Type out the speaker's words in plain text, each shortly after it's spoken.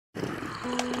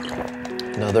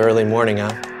Another early morning,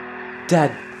 huh?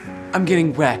 Dad, I'm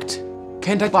getting wrecked.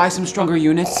 Can't I buy some stronger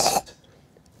units?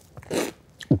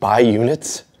 Buy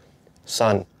units?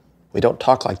 Son, we don't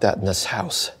talk like that in this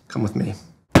house. Come with me.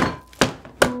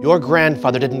 Your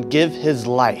grandfather didn't give his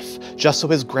life just so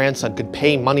his grandson could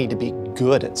pay money to be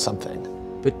good at something.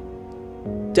 But,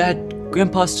 Dad,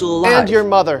 Grandpa's still alive. And your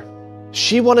mother.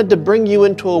 She wanted to bring you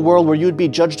into a world where you'd be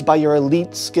judged by your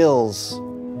elite skills,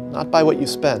 not by what you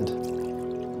spend.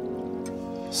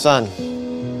 Son,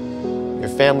 your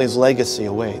family's legacy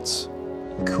awaits.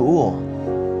 Cool.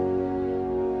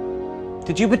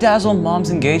 Did you bedazzle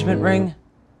Mom's engagement ring?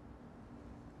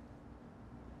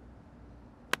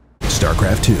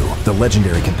 StarCraft 2, the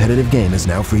legendary competitive game, is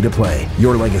now free to play.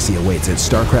 Your legacy awaits at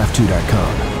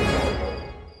StarCraft2.com.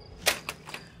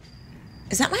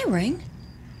 Is that my ring?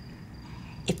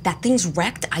 If that thing's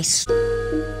wrecked,